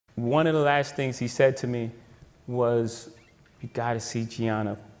one of the last things he said to me was, "You got to see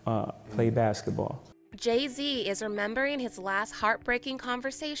Gianna play basketball." Jay-Z is remembering his last heartbreaking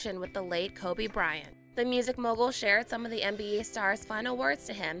conversation with the late Kobe Bryant. The music mogul shared some of the NBA star's final words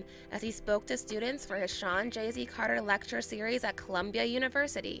to him as he spoke to students for his Shawn Jay-Z Carter lecture series at Columbia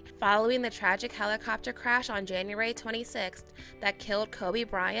University following the tragic helicopter crash on January 26th that killed Kobe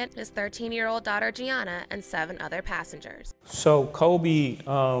Bryant, his 13-year-old daughter Gianna, and 7 other passengers. So Kobe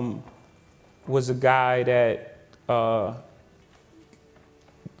was a guy that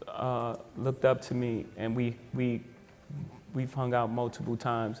looked up to me, and we've hung out multiple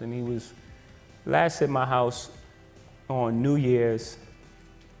times, and he was last at my house on New Year's,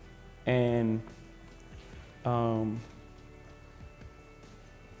 and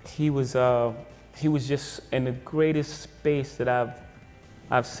he was just in the greatest space that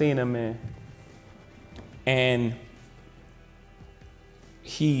I've seen him in, and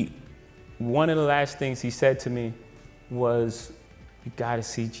one of the last things he said to me was, "You got to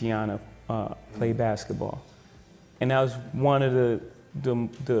see Gianna play basketball," and that was one of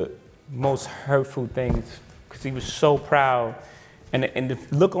the most hurtful things, because he was so proud, and the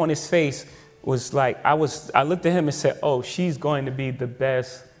look on his face was like, I looked at him and said, "Oh, she's going to be the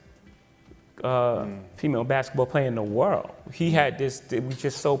best female basketball player in the world." He had this, he was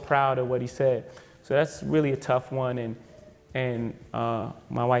just so proud of what he said. So that's really a tough one, and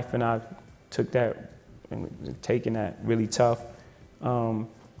my wife and I took that and taking that really tough.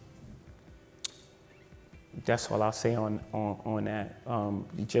 That's all I'll say on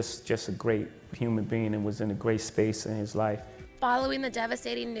that. Just a great human being, and was in a great space in his life. Following the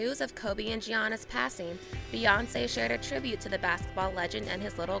devastating news of Kobe and Gianna's passing, Beyoncé shared a tribute to the basketball legend and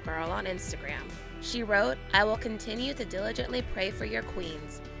his little girl on Instagram. She wrote, "I will continue to diligently pray for your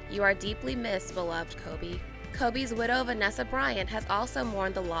queens. You are deeply missed, beloved Kobe." Kobe's widow, Vanessa Bryant, has also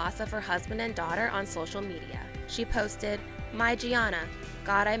mourned the loss of her husband and daughter on social media. She posted, "My Gianna,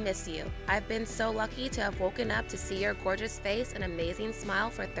 God, I miss you. I've been so lucky to have woken up to see your gorgeous face and amazing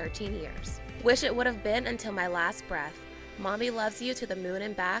smile for 13 years. Wish it would have been until my last breath. Mommy loves you to the moon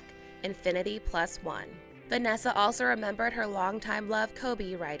and back, infinity +1. Vanessa also remembered her longtime love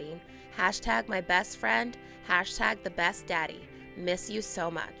Kobe, writing, "#my best friend, #the best daddy. Miss you so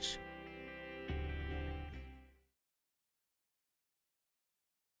much."